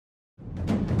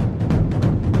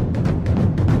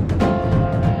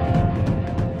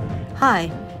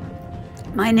Hi,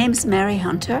 my name's Mary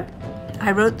Hunter.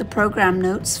 I wrote the program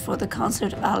notes for the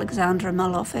concert of Alexander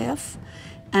Malofeev,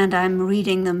 and I'm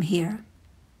reading them here.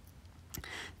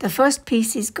 The first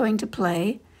piece he's going to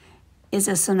play is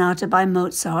a sonata by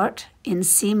Mozart in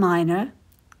C minor,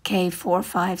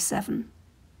 K457.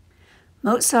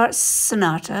 Mozart's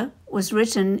sonata was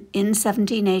written in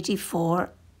 1784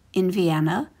 in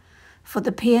Vienna for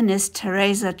the pianist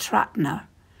Theresa Trattner,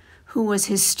 who was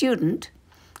his student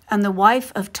and the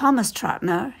wife of Thomas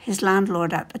Trattner, his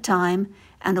landlord at the time,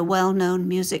 and a well-known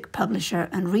music publisher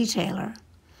and retailer.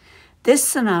 This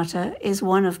sonata is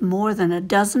one of more than a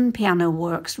dozen piano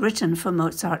works written for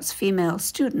Mozart's female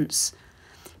students,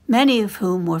 many of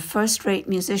whom were first-rate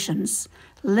musicians,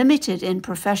 limited in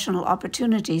professional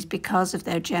opportunities because of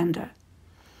their gender.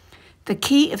 The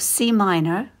key of C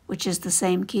minor, which is the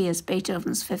same key as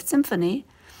Beethoven's Fifth Symphony,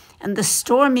 and the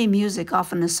stormy music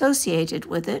often associated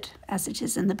with it, as it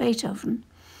is in the Beethoven,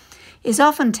 is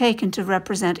often taken to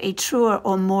represent a truer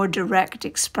or more direct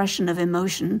expression of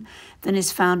emotion than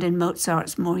is found in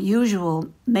Mozart's more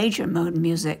usual major mode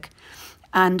music,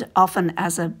 and often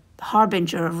as a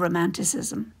harbinger of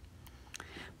romanticism.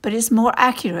 But it's more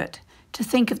accurate to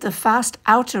think of the fast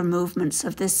outer movements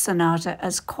of this sonata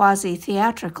as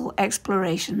quasi-theatrical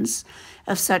explorations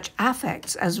of such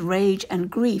affects as rage and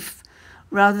grief,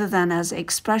 rather than as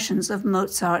expressions of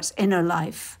Mozart's inner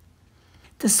life.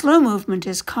 The slow movement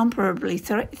is comparably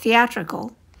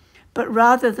theatrical, but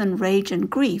rather than rage and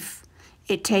grief,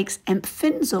 it takes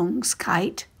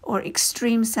Empfindungskeit, or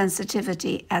extreme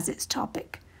sensitivity, as its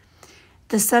topic.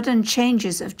 The sudden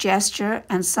changes of gesture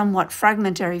and somewhat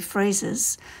fragmentary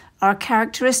phrases are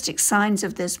characteristic signs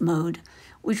of this mode,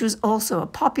 which was also a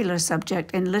popular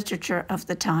subject in literature of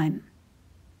the time.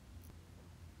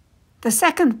 The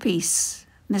second piece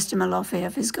Mr.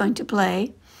 Malofeev is going to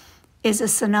play is a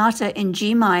sonata in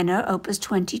G minor, opus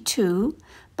 22,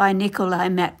 by Nikolai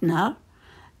Medtner,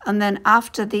 and then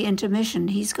after the intermission,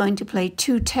 he's going to play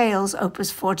two tales, opus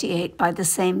 48, by the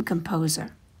same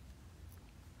composer.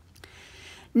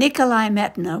 Nikolai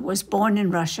Medtner was born in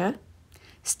Russia,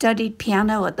 studied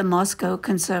piano at the Moscow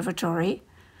Conservatory,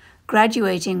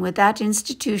 graduating with that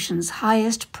institution's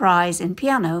highest prize in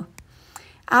piano,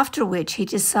 after which he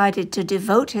decided to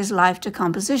devote his life to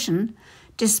composition,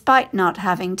 despite not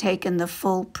having taken the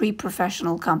full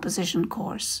pre-professional composition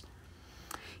course.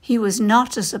 He was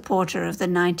not a supporter of the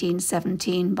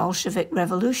 1917 Bolshevik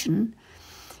Revolution,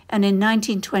 and in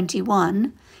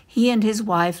 1921, he and his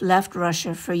wife left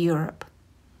Russia for Europe.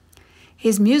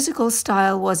 His musical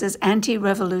style was as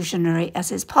anti-revolutionary as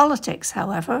his politics,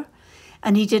 however,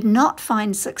 and he did not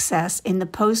find success in the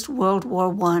post-World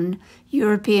War I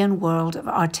European world of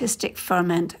artistic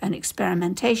ferment and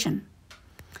experimentation.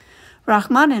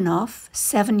 Rachmaninoff,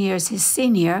 7 years his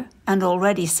senior and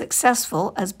already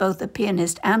successful as both a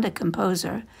pianist and a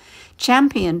composer,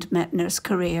 championed Medtner's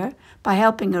career by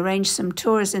helping arrange some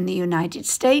tours in the United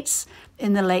States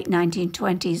in the late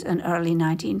 1920s and early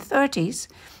 1930s,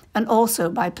 and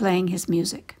also by playing his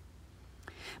music.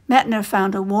 Medtner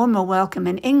found a warmer welcome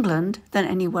in England than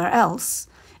anywhere else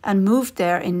and moved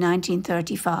there in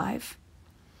 1935.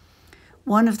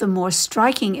 One of the more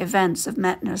striking events of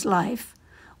Medtner's life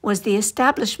was the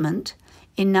establishment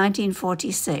in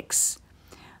 1946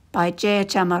 by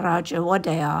Jayachamaraja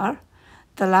Wadeyar,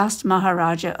 the last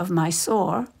Maharaja of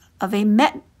Mysore, of a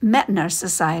Medtner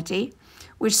Society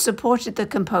which supported the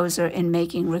composer in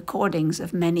making recordings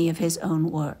of many of his own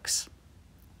works.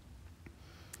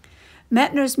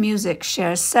 Medtner's music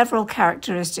shares several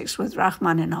characteristics with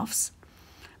Rachmaninoff's.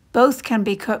 Both can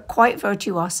be quite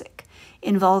virtuosic,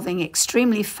 involving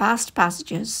extremely fast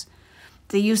passages,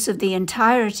 the use of the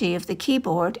entirety of the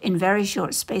keyboard in very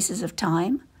short spaces of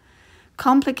time,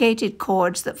 complicated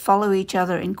chords that follow each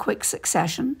other in quick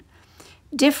succession,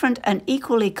 different and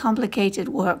equally complicated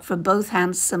work for both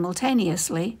hands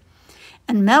simultaneously,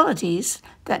 and melodies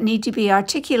that need to be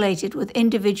articulated with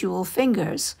individual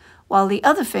fingers while the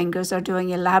other fingers are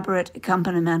doing elaborate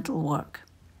accompanimental work.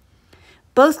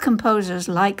 Both composers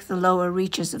like the lower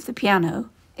reaches of the piano,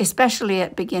 especially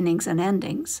at beginnings and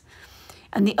endings,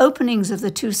 and the openings of the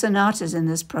two sonatas in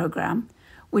this program,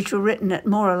 which were written at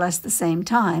more or less the same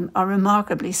time, are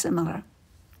remarkably similar.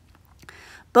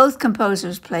 Both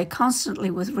composers play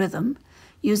constantly with rhythm,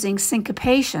 using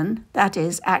syncopation, that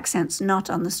is, accents not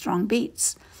on the strong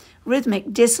beats,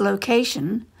 rhythmic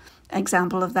dislocation,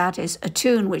 example of that is a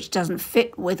tune which doesn't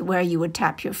fit with where you would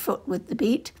tap your foot with the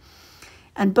beat,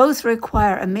 and both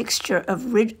require a mixture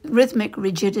of rhythmic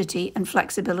rigidity and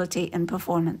flexibility in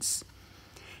performance.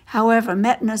 However,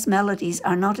 Medtner's melodies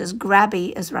are not as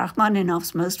grabby as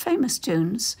Rachmaninoff's most famous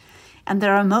tunes, and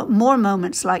there are more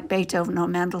moments like Beethoven or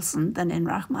Mendelssohn than in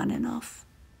Rachmaninoff.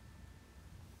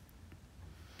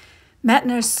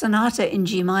 Mettner's Sonata in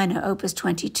G minor, Opus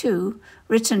 22,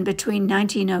 written between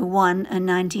 1901 and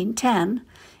 1910,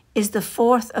 is the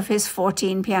fourth of his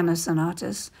 14 piano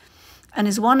sonatas, and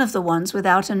is one of the ones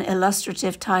without an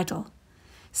illustrative title.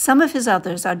 Some of his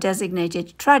others are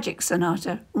designated Tragic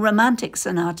Sonata, Romantic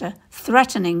Sonata,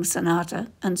 Threatening Sonata,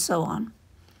 and so on.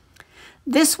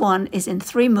 This one is in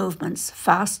 3 movements,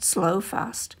 fast, slow,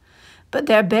 fast, but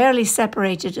they're barely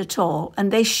separated at all,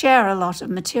 and they share a lot of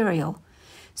material.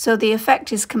 So the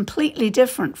effect is completely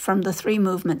different from the 3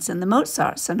 movements in the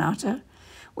Mozart Sonata,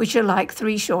 which are like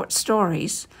 3 short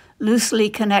stories, loosely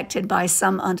connected by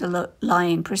some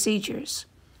underlying procedures.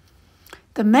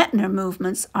 The Mettner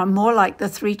movements are more like the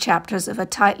 3 chapters of a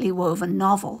tightly woven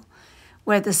novel,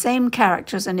 where the same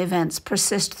characters and events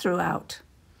persist throughout.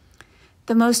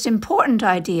 The most important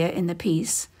idea in the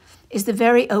piece is the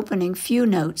very opening few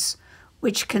notes,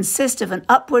 which consist of an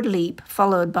upward leap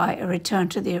followed by a return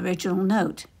to the original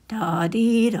note,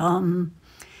 da-dee-dum,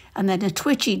 and then a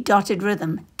twitchy dotted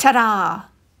rhythm, ta-da!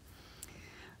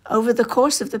 Over the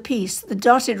course of the piece, the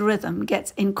dotted rhythm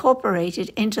gets incorporated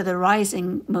into the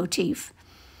rising motif.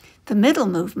 The middle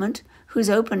movement, whose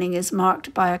opening is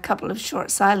marked by a couple of short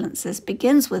silences,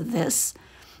 begins with this,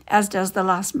 as does the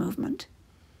last movement.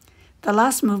 The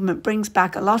last movement brings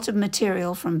back a lot of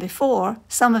material from before,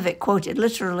 some of it quoted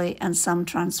literally and some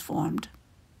transformed.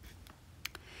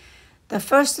 The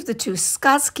first of the 2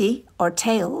 skazki, or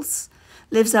tales,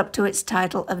 lives up to its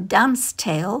title of dance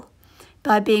tale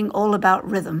by being all about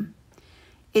rhythm.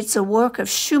 It's a work of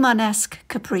Schumannesque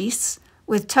caprice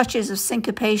with touches of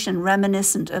syncopation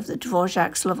reminiscent of the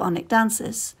Dvorak Slavonic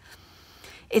dances.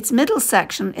 Its middle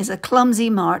section is a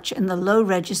clumsy march in the low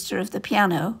register of the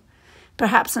piano,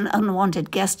 perhaps an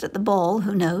unwanted guest at the ball,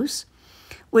 who knows,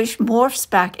 which morphs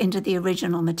back into the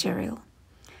original material.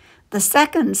 The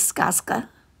second skazka,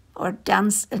 or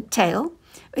dance tale,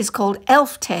 is called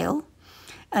Elf Tale,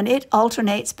 and it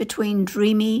alternates between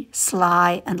dreamy,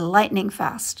 sly, and lightning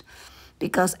fast,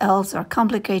 because elves are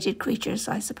complicated creatures,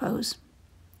 I suppose.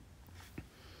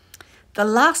 The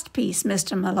last piece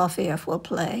Mr. Malofeev will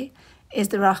play is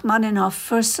the Rachmaninoff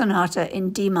First Sonata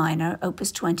in D minor,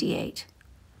 Opus 28.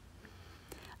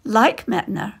 Like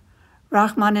Mettner,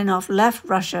 Rachmaninoff left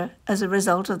Russia as a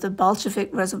result of the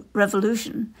Bolshevik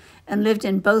Revolution and lived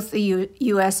in both the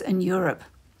US and Europe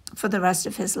for the rest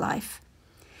of his life.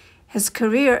 His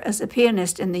career as a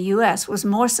pianist in the US was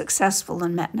more successful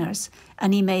than Mettner's,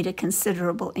 and he made a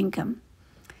considerable income.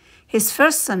 His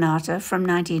first sonata from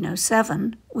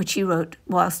 1907, which he wrote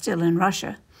while still in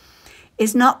Russia,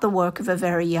 is not the work of a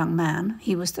very young man.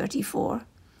 He was 34.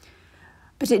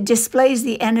 But it displays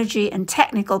the energy and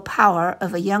technical power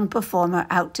of a young performer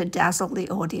out to dazzle the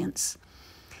audience.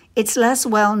 It's less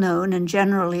well-known and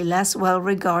generally less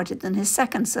well-regarded than his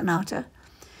second sonata,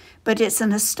 but it's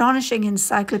an astonishing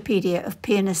encyclopedia of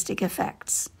pianistic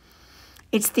effects.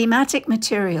 Its thematic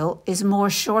material is more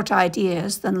short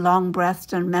ideas than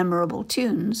long-breathed and memorable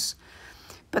tunes,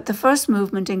 but the first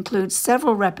movement includes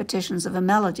several repetitions of a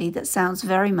melody that sounds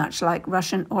very much like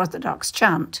Russian Orthodox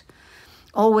chant,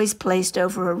 always placed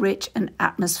over a rich and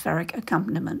atmospheric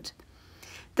accompaniment.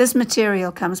 This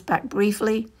material comes back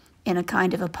briefly in a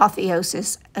kind of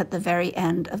apotheosis at the very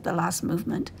end of the last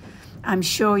movement. I'm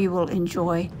sure you will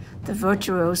enjoy the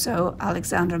virtuoso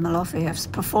Alexander Malofeev's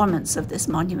performance of this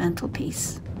monumental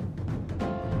piece.